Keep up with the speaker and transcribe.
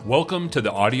Welcome to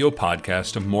the audio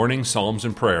podcast of Morning Psalms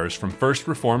and Prayers from First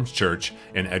Reformed Church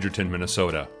in Edgerton,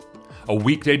 Minnesota, a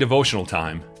weekday devotional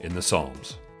time in the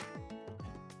Psalms.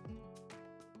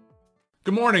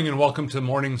 Good morning and welcome to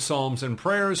Morning Psalms and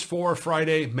Prayers for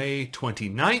Friday, May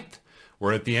 29th.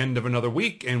 We're at the end of another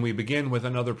week and we begin with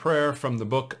another prayer from the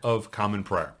Book of Common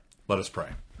Prayer. Let us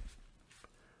pray.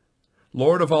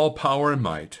 Lord of all power and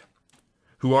might,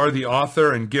 who are the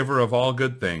author and giver of all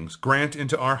good things, grant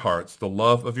into our hearts the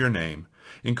love of your name.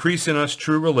 Increase in us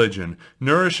true religion.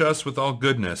 Nourish us with all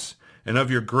goodness, and of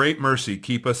your great mercy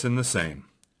keep us in the same.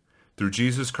 Through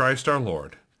Jesus Christ our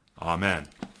Lord. Amen.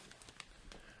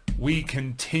 We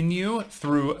continue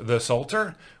through the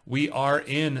Psalter. We are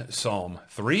in Psalm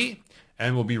 3,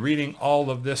 and we'll be reading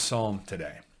all of this psalm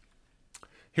today.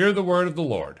 Hear the word of the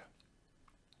Lord.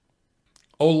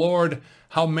 O Lord,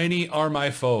 how many are my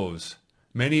foes?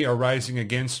 Many are rising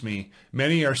against me.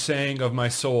 Many are saying of my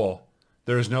soul,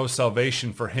 there is no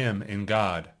salvation for him in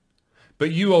God.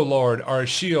 But you, O Lord, are a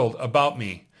shield about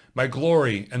me, my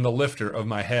glory and the lifter of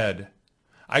my head.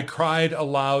 I cried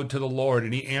aloud to the Lord,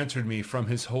 and he answered me from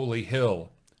his holy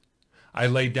hill. I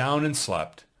lay down and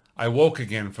slept. I woke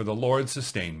again, for the Lord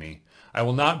sustained me. I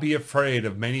will not be afraid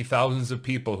of many thousands of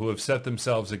people who have set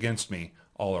themselves against me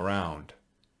all around.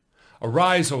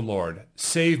 Arise, O Lord,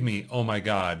 save me, O my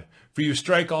God. For you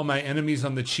strike all my enemies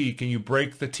on the cheek, and you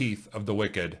break the teeth of the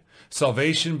wicked.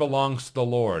 Salvation belongs to the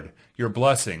Lord. Your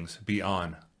blessings be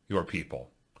on your people.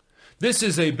 This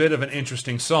is a bit of an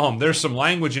interesting psalm. There's some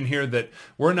language in here that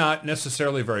we're not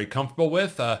necessarily very comfortable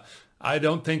with. I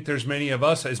don't think there's many of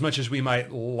us, as much as we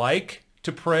might like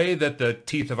to pray that the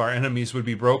teeth of our enemies would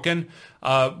be broken,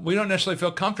 we don't necessarily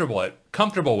feel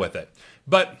comfortable with it.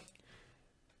 But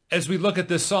as we look at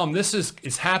this psalm, this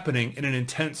is happening in an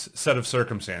intense set of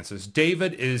circumstances.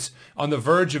 David is on the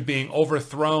verge of being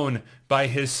overthrown by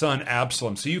his son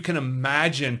Absalom. So you can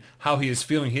imagine how he is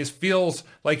feeling. He feels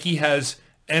like he has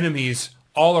enemies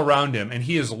all around him and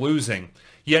he is losing.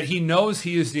 Yet he knows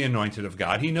he is the anointed of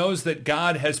God. He knows that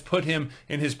God has put him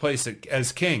in his place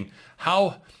as king.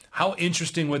 How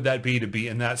interesting would that be to be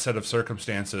in that set of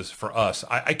circumstances for us?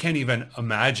 I can't even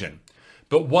imagine.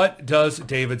 But what does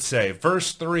David say?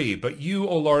 Verse 3, but you,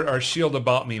 O Lord, are a shield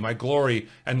about me, my glory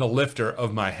and the lifter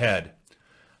of my head.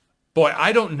 Boy,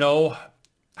 I don't know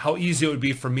how easy it would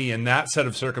be for me in that set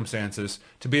of circumstances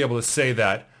to be able to say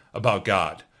that about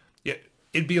God.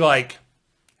 It'd be like,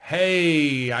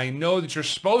 hey, I know that you're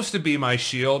supposed to be my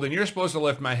shield and you're supposed to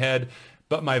lift my head,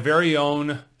 but my very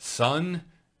own son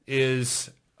is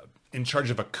in charge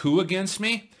of a coup against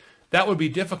me. That would be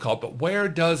difficult, but where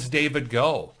does David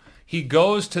go? He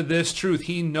goes to this truth.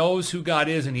 He knows who God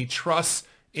is and he trusts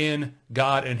in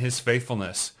God and his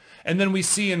faithfulness. And then we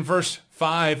see in verse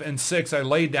 5 and 6, I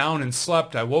lay down and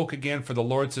slept. I woke again, for the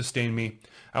Lord sustained me.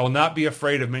 I will not be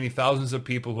afraid of many thousands of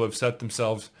people who have set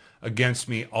themselves against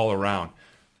me all around.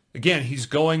 Again, he's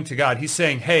going to God. He's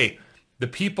saying, hey, the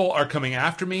people are coming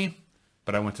after me,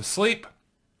 but I went to sleep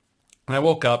and I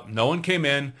woke up. No one came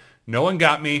in. No one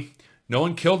got me. No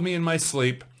one killed me in my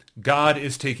sleep. God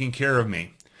is taking care of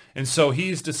me. And so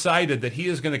he's decided that he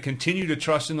is going to continue to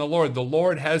trust in the Lord. The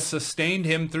Lord has sustained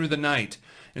him through the night.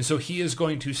 And so he is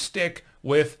going to stick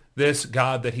with this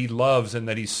God that he loves and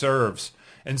that he serves.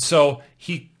 And so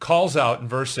he calls out in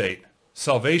verse 8,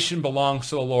 salvation belongs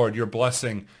to the Lord. Your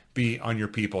blessing be on your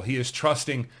people. He is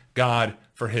trusting God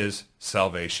for his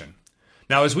salvation.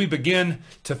 Now, as we begin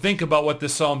to think about what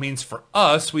this psalm means for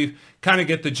us, we kind of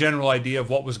get the general idea of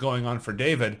what was going on for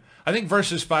David. I think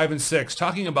verses 5 and 6,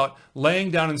 talking about laying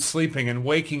down and sleeping and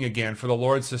waking again, for the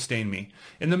Lord sustained me.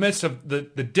 In the midst of the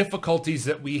difficulties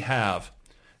that we have,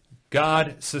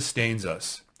 God sustains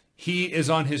us. He is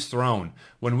on his throne.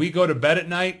 When we go to bed at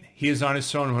night, he is on his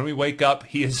throne. When we wake up,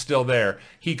 he is still there.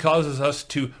 He causes us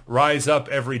to rise up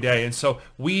every day. And so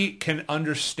we can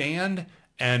understand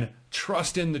and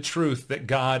trust in the truth that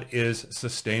God is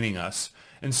sustaining us.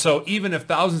 And so even if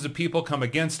thousands of people come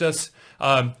against us,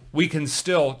 we can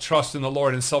still trust in the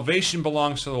Lord. And salvation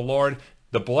belongs to the Lord.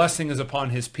 The blessing is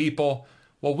upon his people.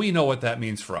 Well, we know what that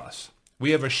means for us. We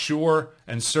have a sure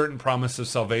and certain promise of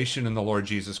salvation in the Lord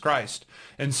Jesus Christ.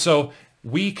 And so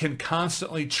we can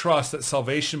constantly trust that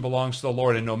salvation belongs to the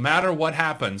Lord. And no matter what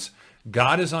happens,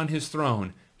 God is on his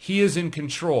throne. He is in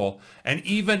control. And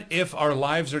even if our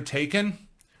lives are taken,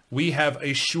 we have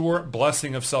a sure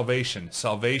blessing of salvation.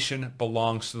 Salvation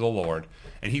belongs to the Lord,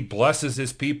 and he blesses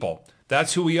his people.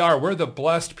 That's who we are. We're the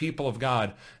blessed people of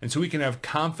God. And so we can have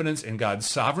confidence in God's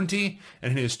sovereignty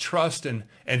and in his trust and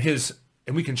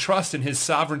we can trust in his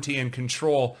sovereignty and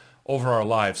control over our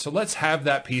lives. So let's have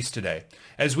that peace today.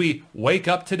 As we wake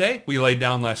up today, we laid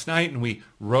down last night and we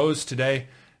rose today.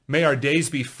 May our days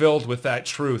be filled with that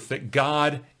truth that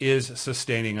God is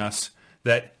sustaining us,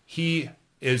 that he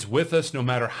is with us no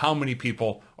matter how many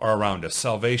people are around us.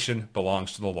 Salvation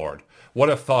belongs to the Lord. What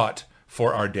a thought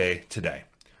for our day today.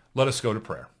 Let us go to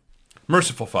prayer.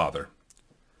 Merciful Father,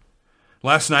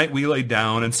 last night we lay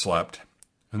down and slept,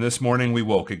 and this morning we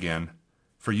woke again,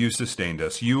 for you sustained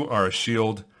us. You are a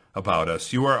shield about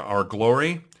us. You are our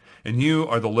glory, and you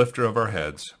are the lifter of our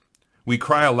heads. We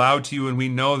cry aloud to you, and we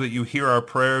know that you hear our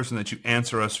prayers and that you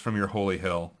answer us from your holy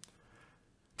hill.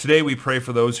 Today we pray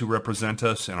for those who represent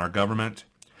us in our government.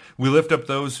 We lift up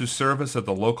those who serve us at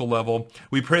the local level.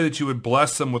 We pray that you would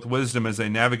bless them with wisdom as they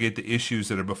navigate the issues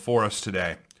that are before us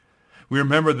today. We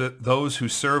remember that those who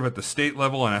serve at the state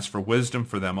level and ask for wisdom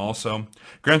for them also.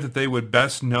 Grant that they would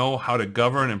best know how to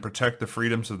govern and protect the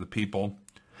freedoms of the people.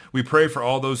 We pray for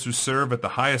all those who serve at the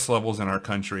highest levels in our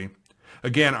country.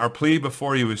 Again, our plea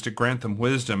before you is to grant them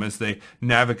wisdom as they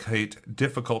navigate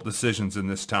difficult decisions in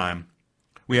this time.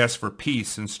 We ask for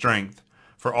peace and strength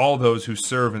for all those who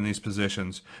serve in these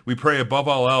positions. We pray above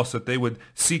all else that they would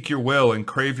seek your will and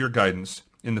crave your guidance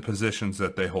in the positions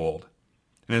that they hold.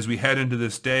 And as we head into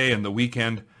this day and the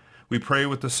weekend, we pray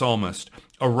with the psalmist,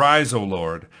 "Arise, O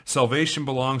Lord, salvation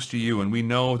belongs to you, and we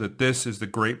know that this is the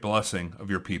great blessing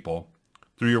of your people.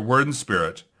 Through your word and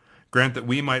spirit, grant that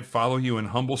we might follow you in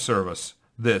humble service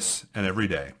this and every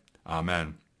day.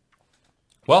 Amen."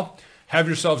 Well, have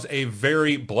yourselves a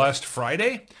very blessed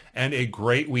Friday and a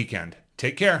great weekend.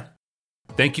 Take care.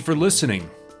 Thank you for listening.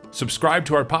 Subscribe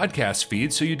to our podcast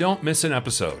feed so you don't miss an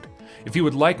episode. If you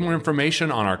would like more information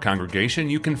on our congregation,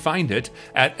 you can find it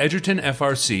at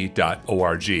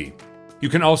edgertonfrc.org. You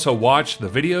can also watch the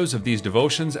videos of these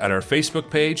devotions at our Facebook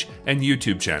page and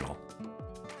YouTube channel.